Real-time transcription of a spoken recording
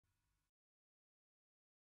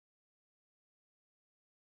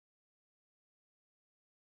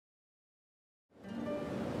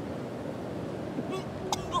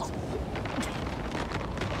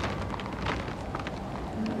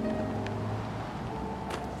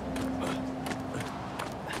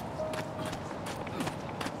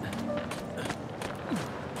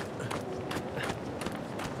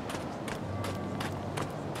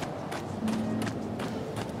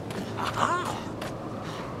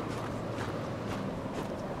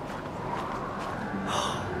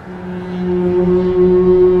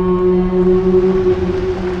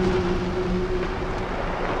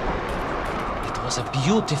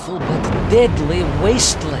deadly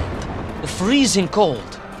wasteland. Freezing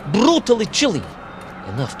cold, brutally chilly.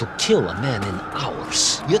 Enough to kill a man in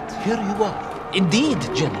hours. Yet here you are. Indeed,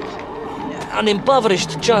 General. An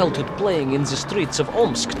impoverished childhood playing in the streets of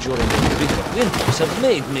Omsk during the bitter winters have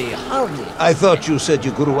made me hardy. I thought you said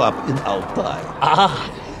you grew up in Altai. Ah,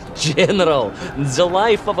 General, the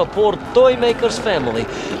life of a poor toy maker's family.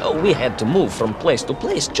 We had to move from place to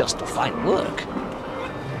place just to find work.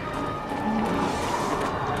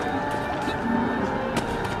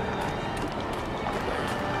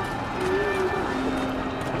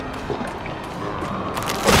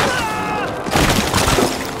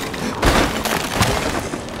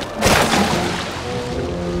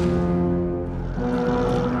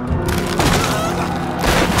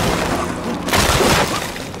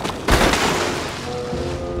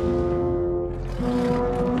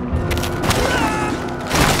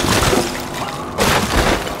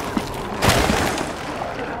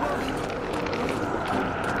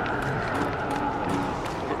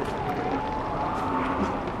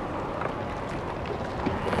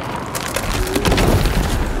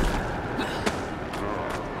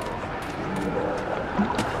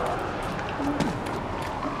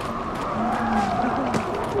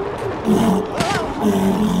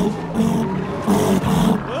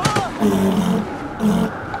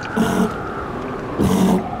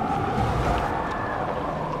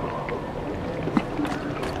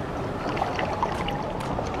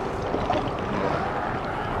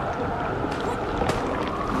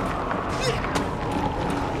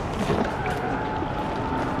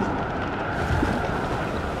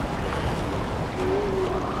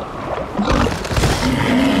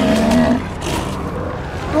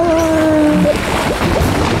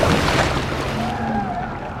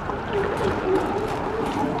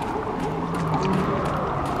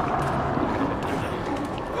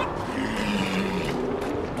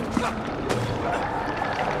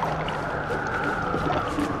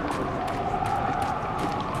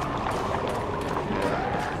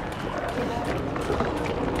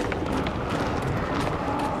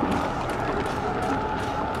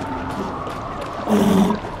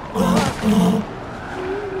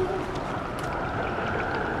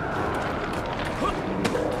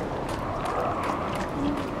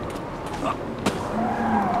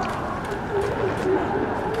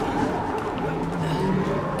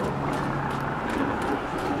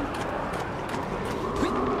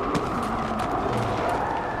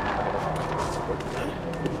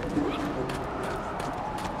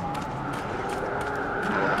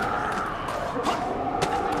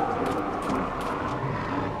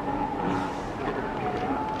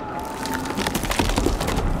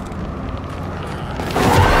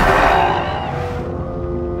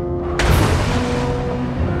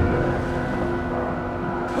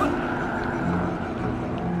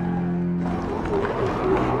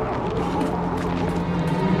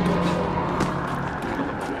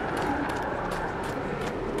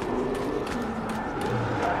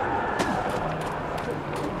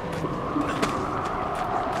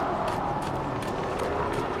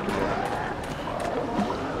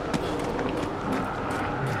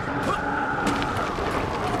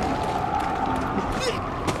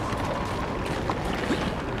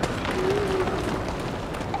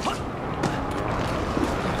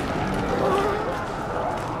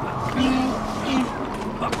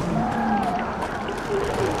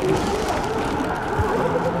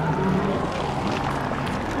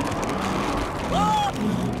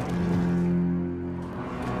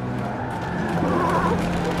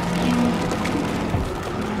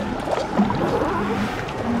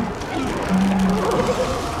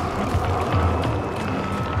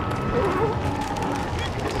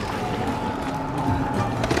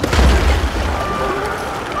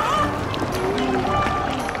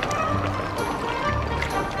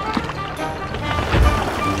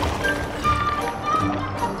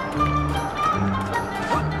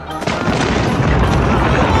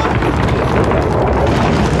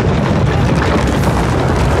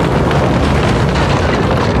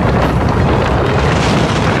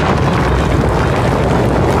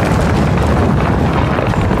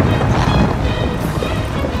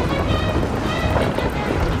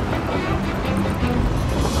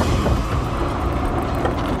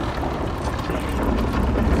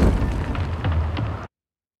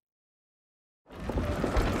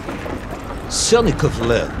 Sanikov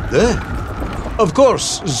land, eh? Of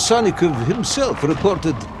course, Sanikov himself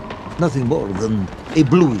reported nothing more than a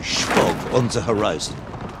bluish fog on the horizon.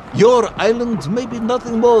 Your island may be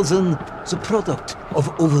nothing more than the product of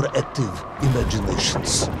overactive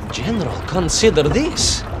imaginations. General, consider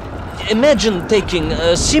this. Imagine taking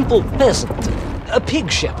a simple peasant, a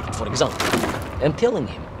pig shepherd, for example, and telling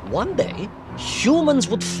him one day humans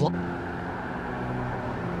would fly.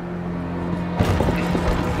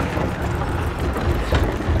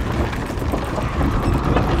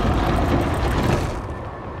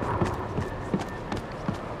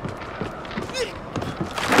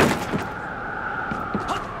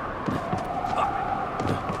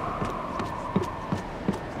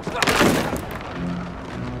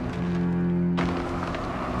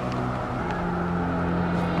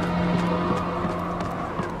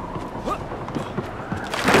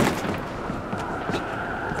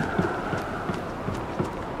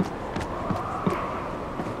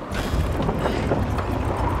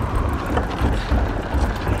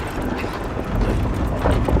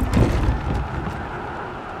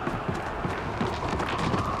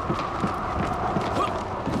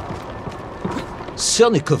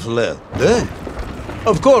 Sonikov, eh?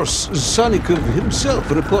 Of course, Sonikov himself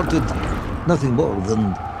reported nothing more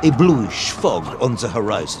than a bluish fog on the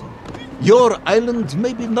horizon. Your island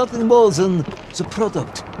may be nothing more than the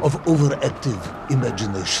product of overactive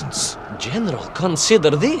imaginations. General, consider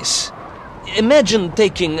this. Imagine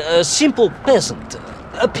taking a simple peasant,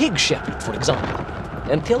 a pig shepherd, for example,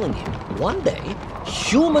 and telling him one day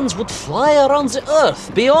humans would fly around the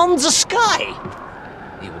earth beyond the sky.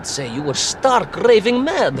 He would say you were stark raving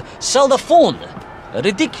mad, Saldaphone, a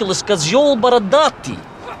ridiculous Kozyol Baradati,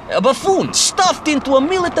 a buffoon stuffed into a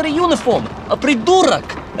military uniform, a pridurak,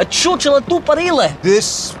 a чучело тупорылое.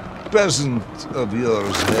 This peasant of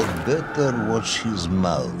yours had better watch his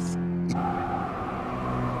mouth.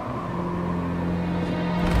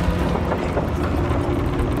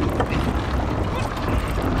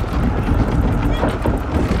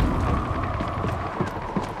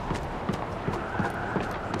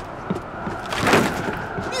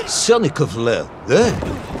 Sonikov,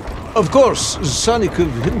 eh? Of course,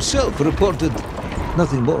 Sonikov himself reported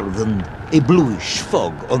nothing more than a bluish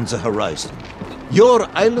fog on the horizon. Your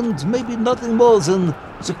island may be nothing more than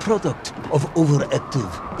the product of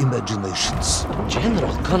overactive imaginations.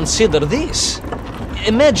 General, consider this.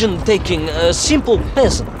 Imagine taking a simple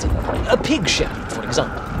peasant, a pig shepherd, for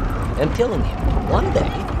example, and telling him one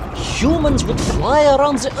day humans would fly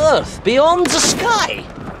around the earth beyond the sky.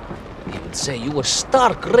 He would say you were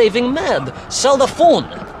stark raving mad, Saldaphone,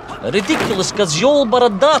 a ridiculous Kozyol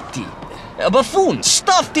Baradati, a buffoon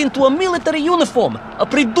stuffed into a military uniform, a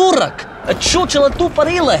pridurak, a чучело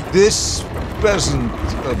тупорылое. This peasant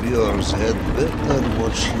of yours had better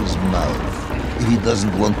watch his mouth if he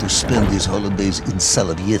doesn't want to spend his holidays in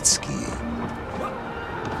Solovyetsky.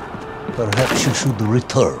 Perhaps you should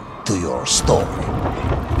return to your story.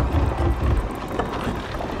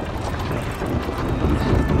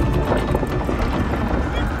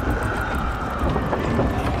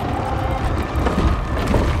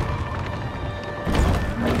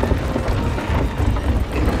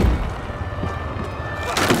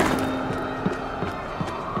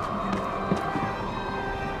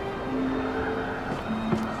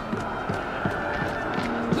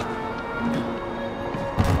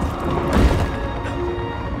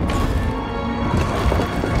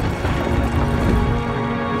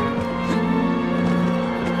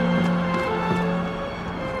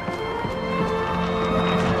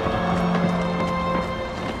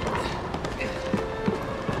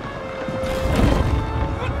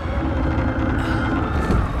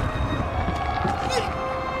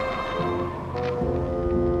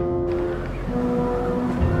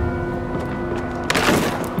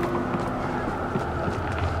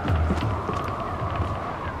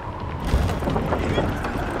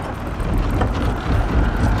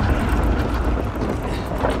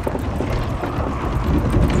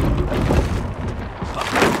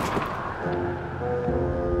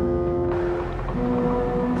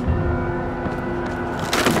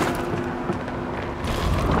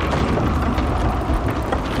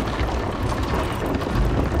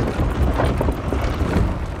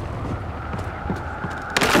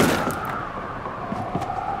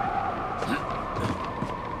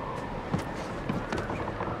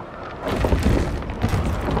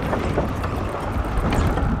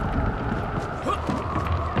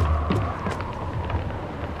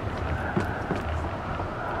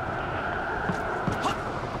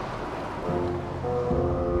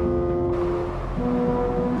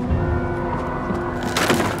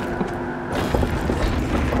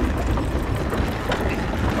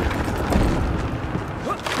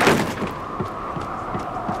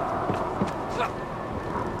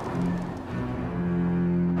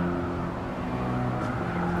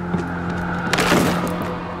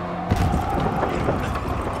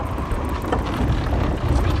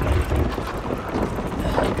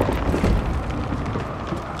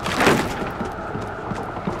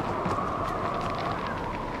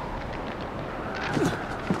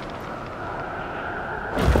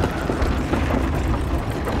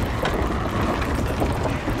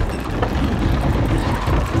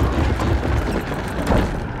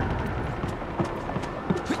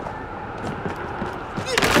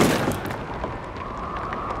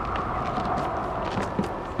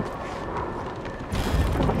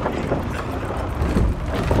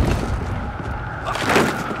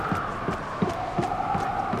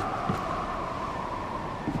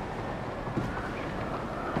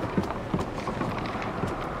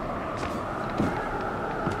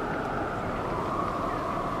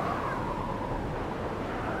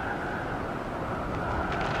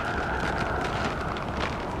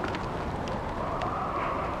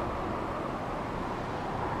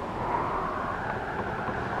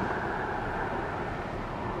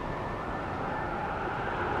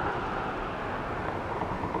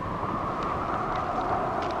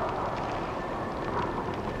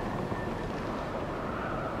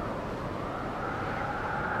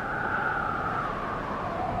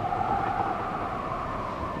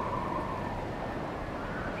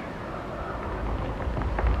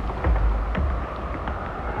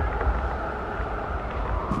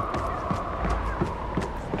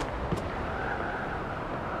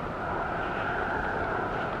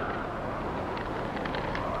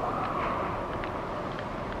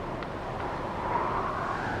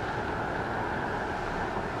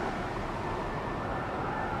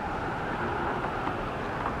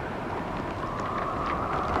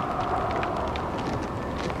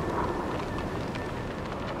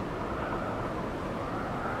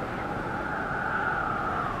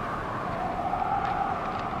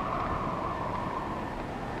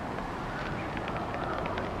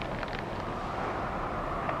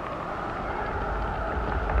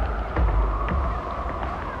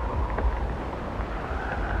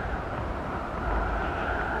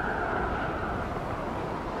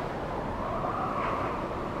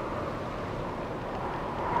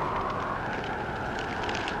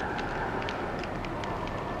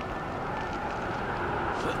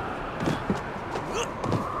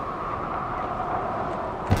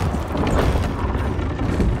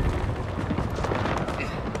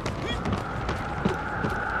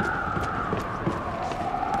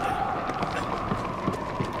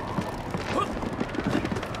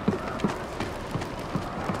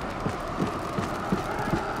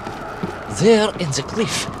 there in the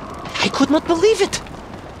cliff, I could not believe it.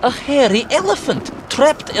 A hairy elephant,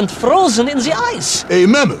 trapped and frozen in the ice. A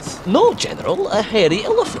mammoth? No, General, a hairy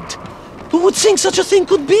elephant. Who would think such a thing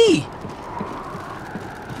could be?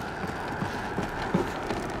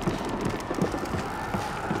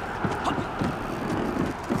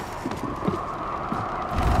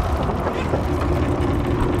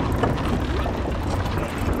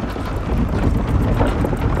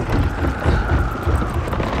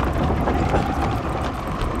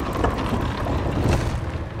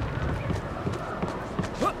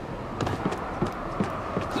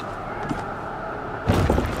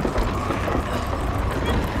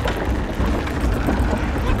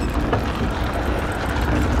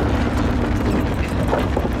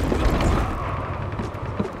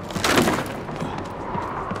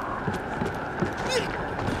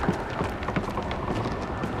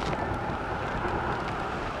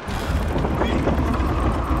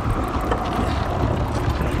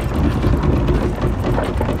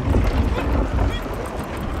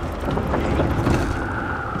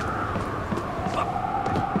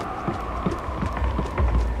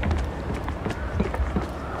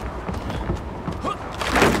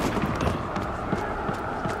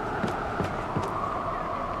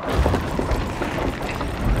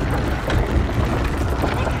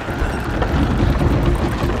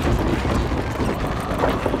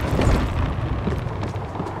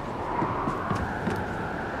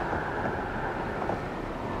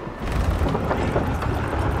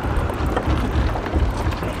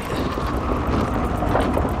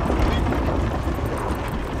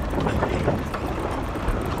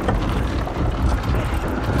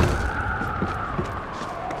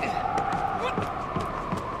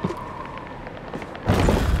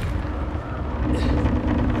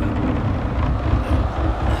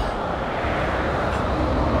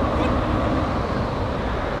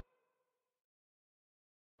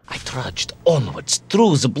 Trudged onwards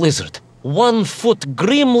through the blizzard, one foot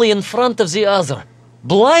grimly in front of the other,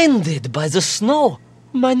 blinded by the snow,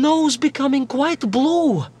 my nose becoming quite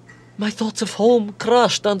blue, my thoughts of home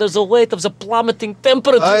crushed under the weight of the plummeting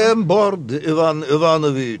temperature. I am bored, Ivan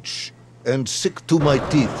Ivanovich, and sick to my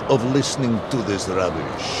teeth of listening to this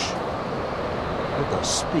rubbish. Let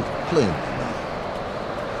us speak plainly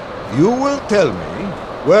now. You will tell me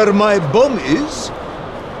where my bomb is,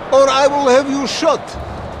 or I will have you shot.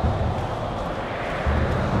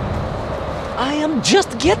 I am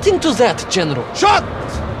just getting to that, General. Shot!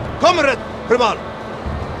 Comrade Primal!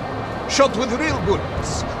 Shot with real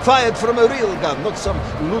bullets, fired from a real gun, not some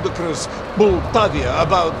ludicrous Bultavia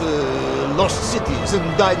about lost cities and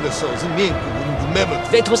dinosaurs and mink and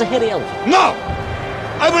mammoth. It was a hairy elephant. No!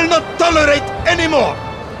 I will not tolerate any more!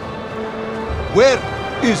 Where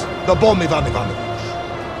is the bomb, Ivan Ivanovich?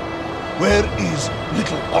 Where is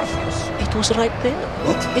little Orpheus? It was right there.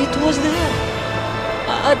 What? It was there.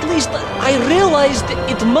 At least I realized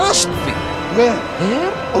it must be. Where?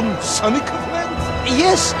 There? On Sanikov land?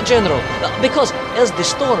 Yes, General, because as the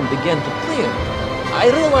storm began to clear,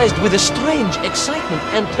 I realized with a strange excitement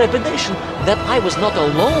and trepidation that I was not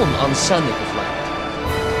alone on Sanikov land.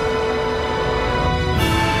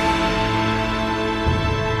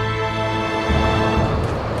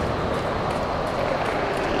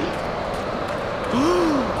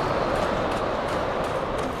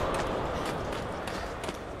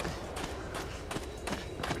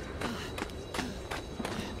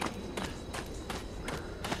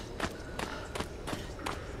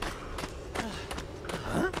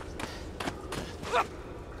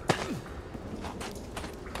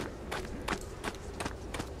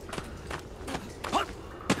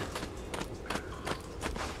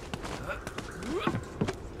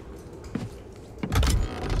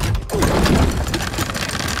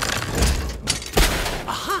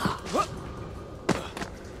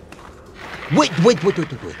 Wait.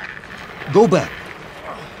 Go back.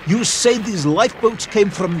 You say these lifeboats came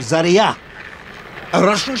from Zarya? A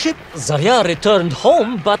Russian ship? Zarya returned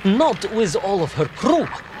home, but not with all of her crew.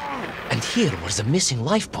 And here were the missing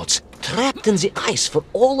lifeboats, trapped in the ice for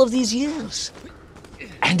all of these years.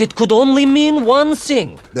 And it could only mean one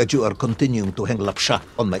thing. That you are continuing to hang lapsha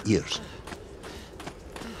on my ears.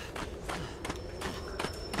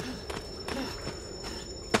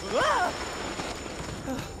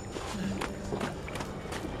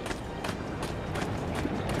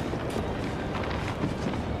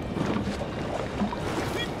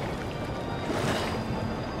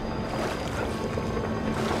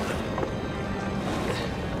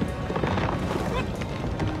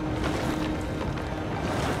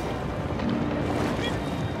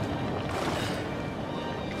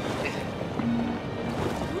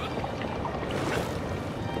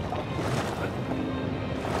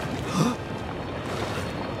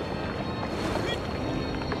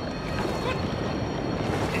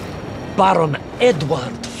 Baron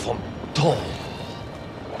Edward von Toll.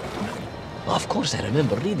 Of course, I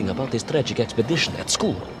remember reading about his tragic expedition at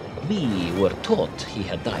school. We were taught he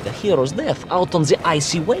had died a hero's death out on the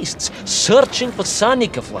icy wastes, searching for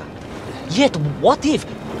Sanikov land. Yet what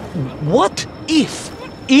if,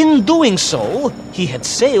 in doing so, he had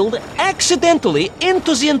sailed accidentally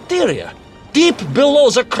into the interior, deep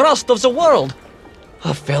below the crust of the world?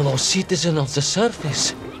 A fellow citizen of the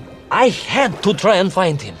surface. I had to try and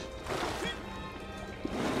find him.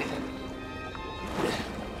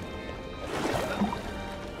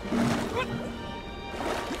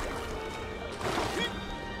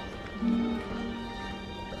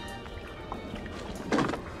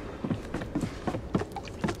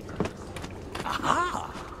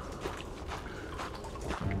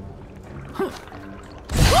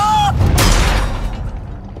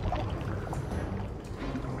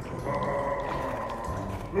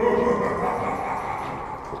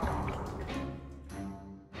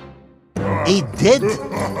 A dead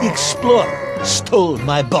explorer stole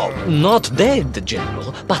my bow. Not dead,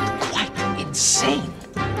 General, but quite insane.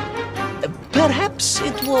 Perhaps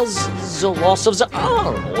it was the loss of the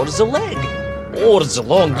arm or the leg, or the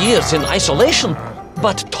long years in isolation.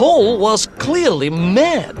 But Toll was clearly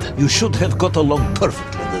mad. You should have got along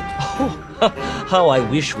perfectly then. Oh, how I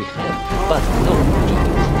wish we had. But no,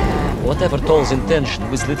 General. Whatever Toll's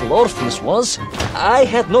intention with little Orpheus was, I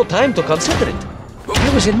had no time to consider it.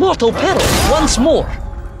 I was in mortal peril once more.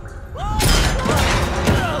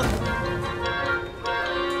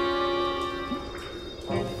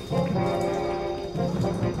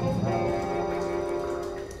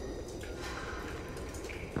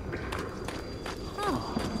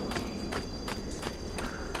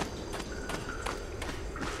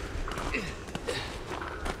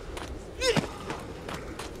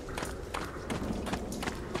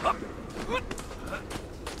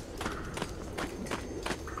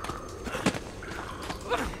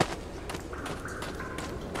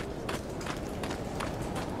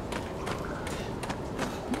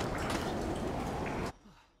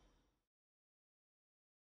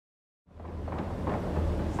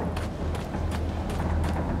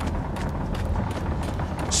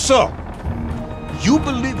 So, you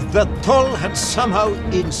believe that Toll had somehow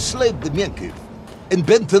enslaved the Yenkiv and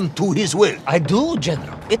bent them to his will? I do,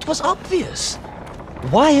 General. It was obvious.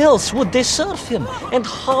 Why else would they serve him? And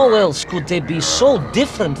how else could they be so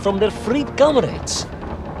different from their freed comrades?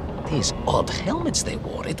 These odd helmets they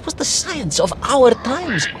wore, it was the science of our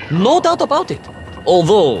times, no doubt about it.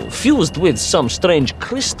 Although fused with some strange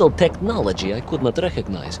crystal technology I could not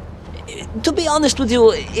recognize. To be honest with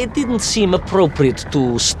you, it didn't seem appropriate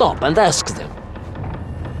to stop and ask them.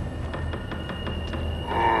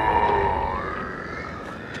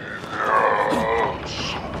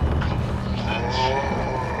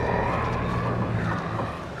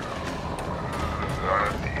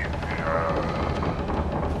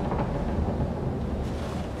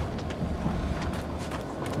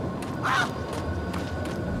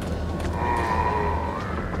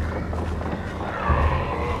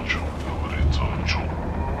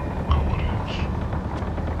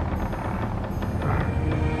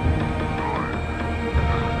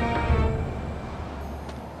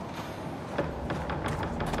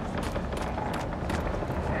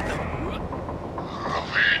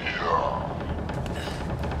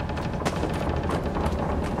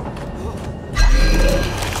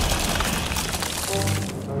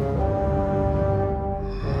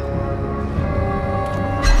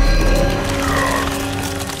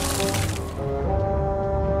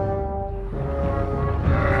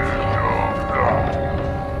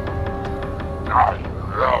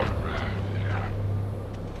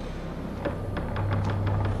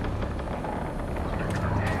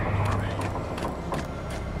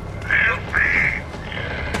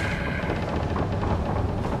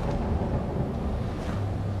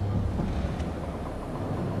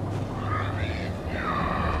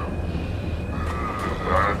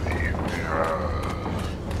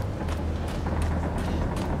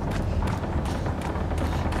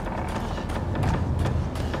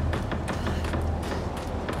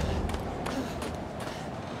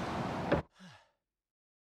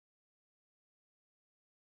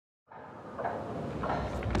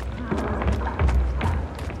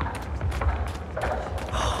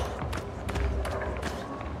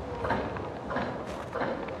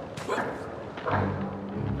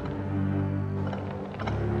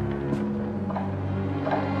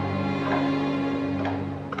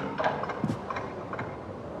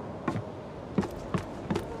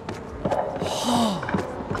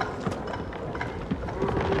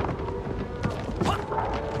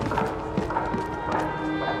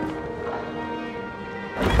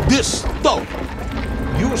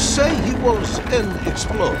 say he was an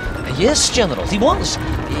explorer? Yes, General, he was.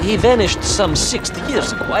 He vanished some 60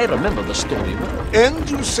 years ago. I remember the story well. And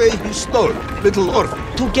you say he stole little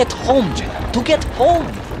Orpheus? To get home, General, to get home.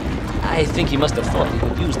 I think he must have thought he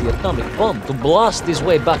could use the atomic bomb to blast his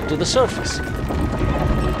way back to the surface.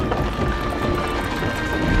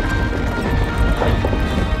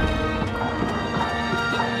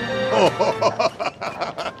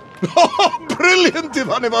 Brilliant,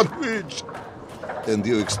 Ivan Ivanovich! And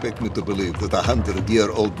you expect me to believe that a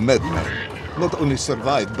 100-year-old madman not only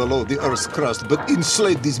survived below the Earth's crust, but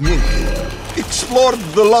enslaved his Mienki, explored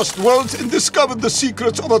the lost worlds, and discovered the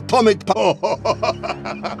secrets of atomic power?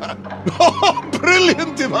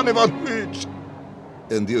 Brilliant, Ivan Ivanovich!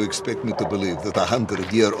 And you expect me to believe that a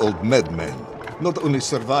 100-year-old madman not only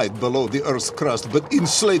survived below the Earth's crust, but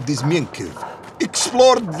enslaved his Mienki,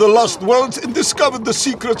 explored the lost worlds, and discovered the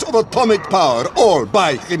secrets of atomic power, all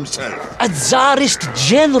by himself? A Tsarist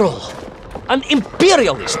general! An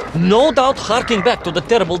imperialist! No doubt harking back to the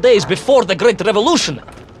terrible days before the Great Revolution!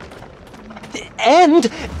 And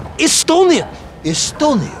Estonian!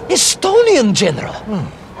 Estonia? Estonian general!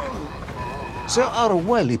 They are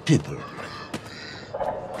wily people.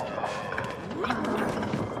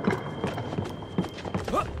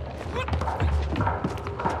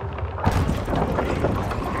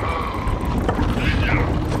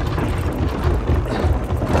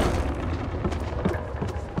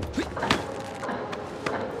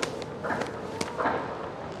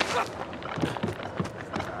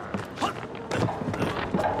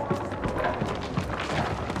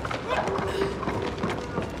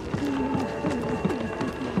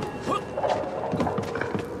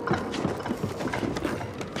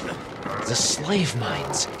 The slave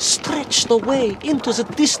mines stretched away into the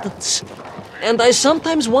distance, and I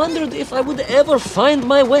sometimes wondered if I would ever find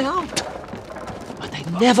my way out. But I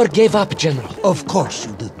never gave up, General. Of course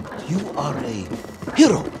you didn't. You are a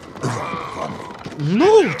hero, Ivan Ivanovich.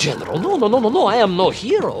 No, General, no, I am no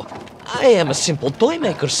hero. I am a simple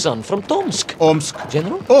toymaker's son from Tomsk. Omsk.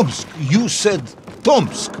 General? Omsk. You said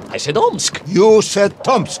Tomsk. I said Omsk. You said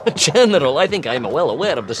Tomsk. General, I think I am well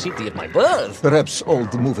aware of the city of my birth. Perhaps all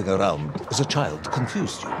the moving around as a child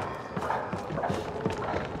confused you.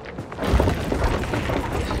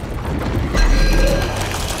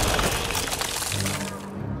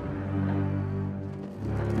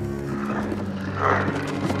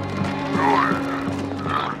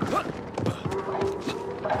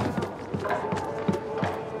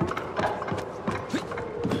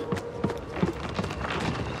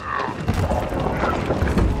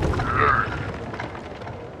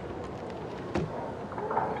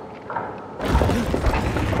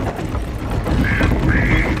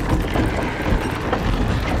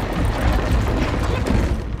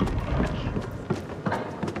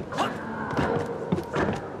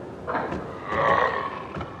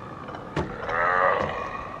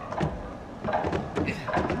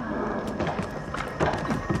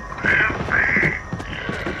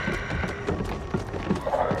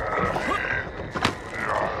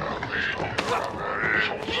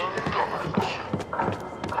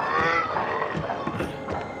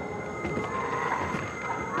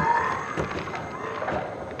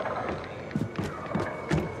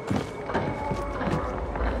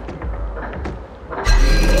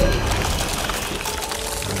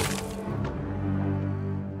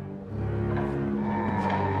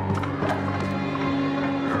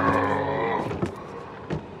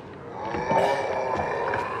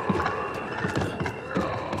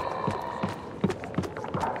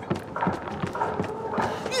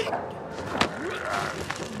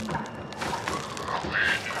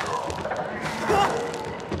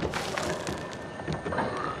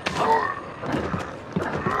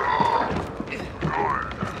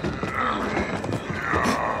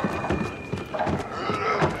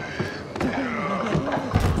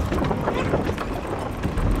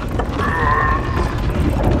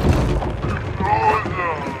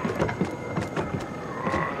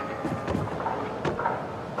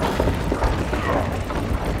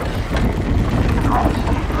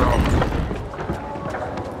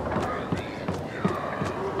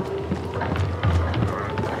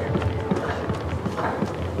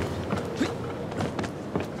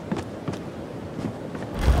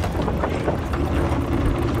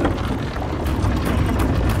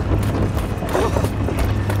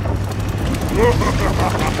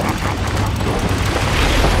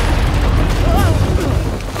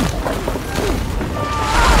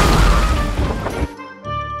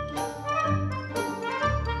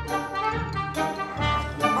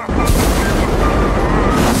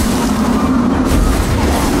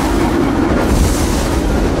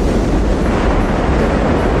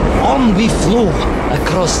 On we flew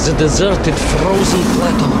across the deserted, frozen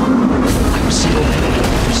plateau. I was single-handed in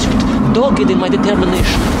my pursuit, dogged in my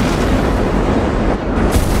determination.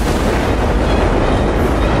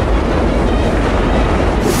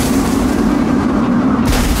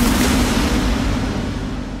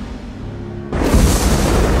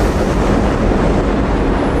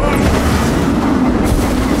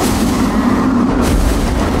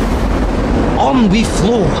 On we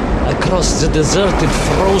flew across the deserted,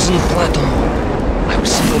 frozen plateau. I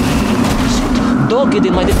was single-handed in my pursuit, dogged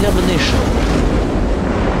in my determination.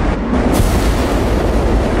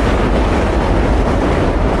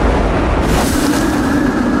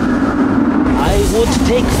 I would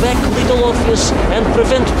take back little Orpheus and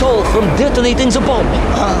prevent Toll from detonating the bomb.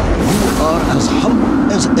 You are as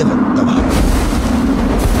humble as ever, Navarro.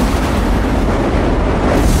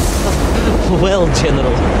 Well,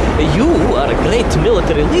 General, you are a great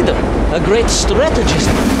military leader, a great strategist,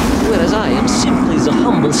 whereas I am simply the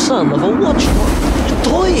humble son of a watchdog, a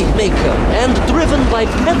toy maker, and driven by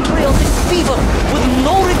patriotic fever with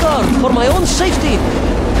no regard for my own safety.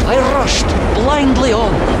 I rushed blindly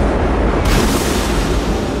on.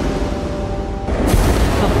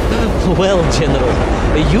 Well, General,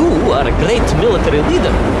 you are a great military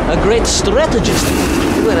leader, a great strategist,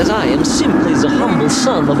 whereas I am simply the humble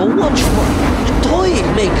son of a watchdog, a toy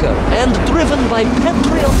maker, and driven by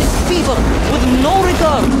patriotic fever with no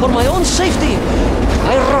regard for my own safety.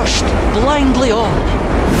 I rushed blindly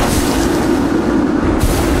on.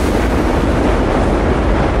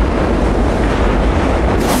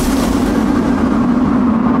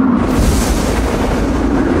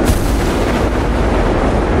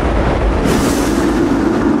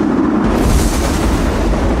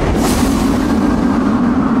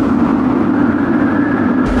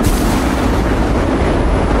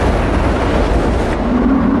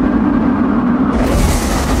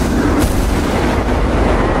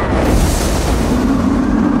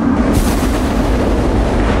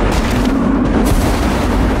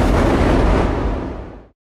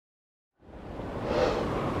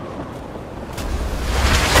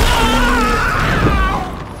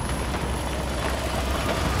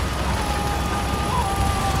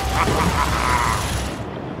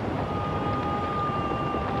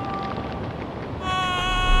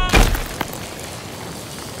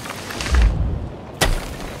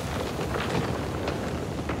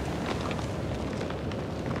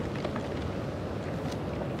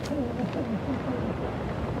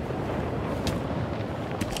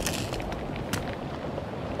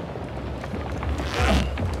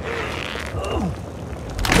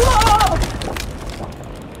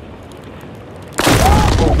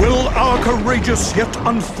 Will our courageous yet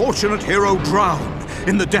unfortunate hero drown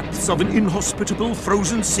in the depths of an inhospitable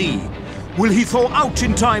frozen sea? Will he thaw out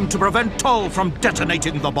in time to prevent Toll from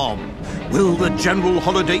detonating the bomb? Will the general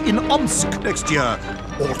holiday in Omsk next year?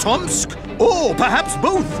 Or Tomsk? Or perhaps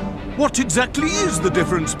both? What exactly is the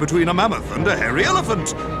difference between a mammoth and a hairy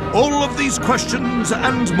elephant? All of these questions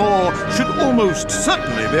and more should almost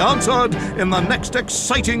certainly be answered in the next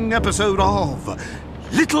exciting episode of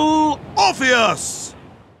Little Orpheus!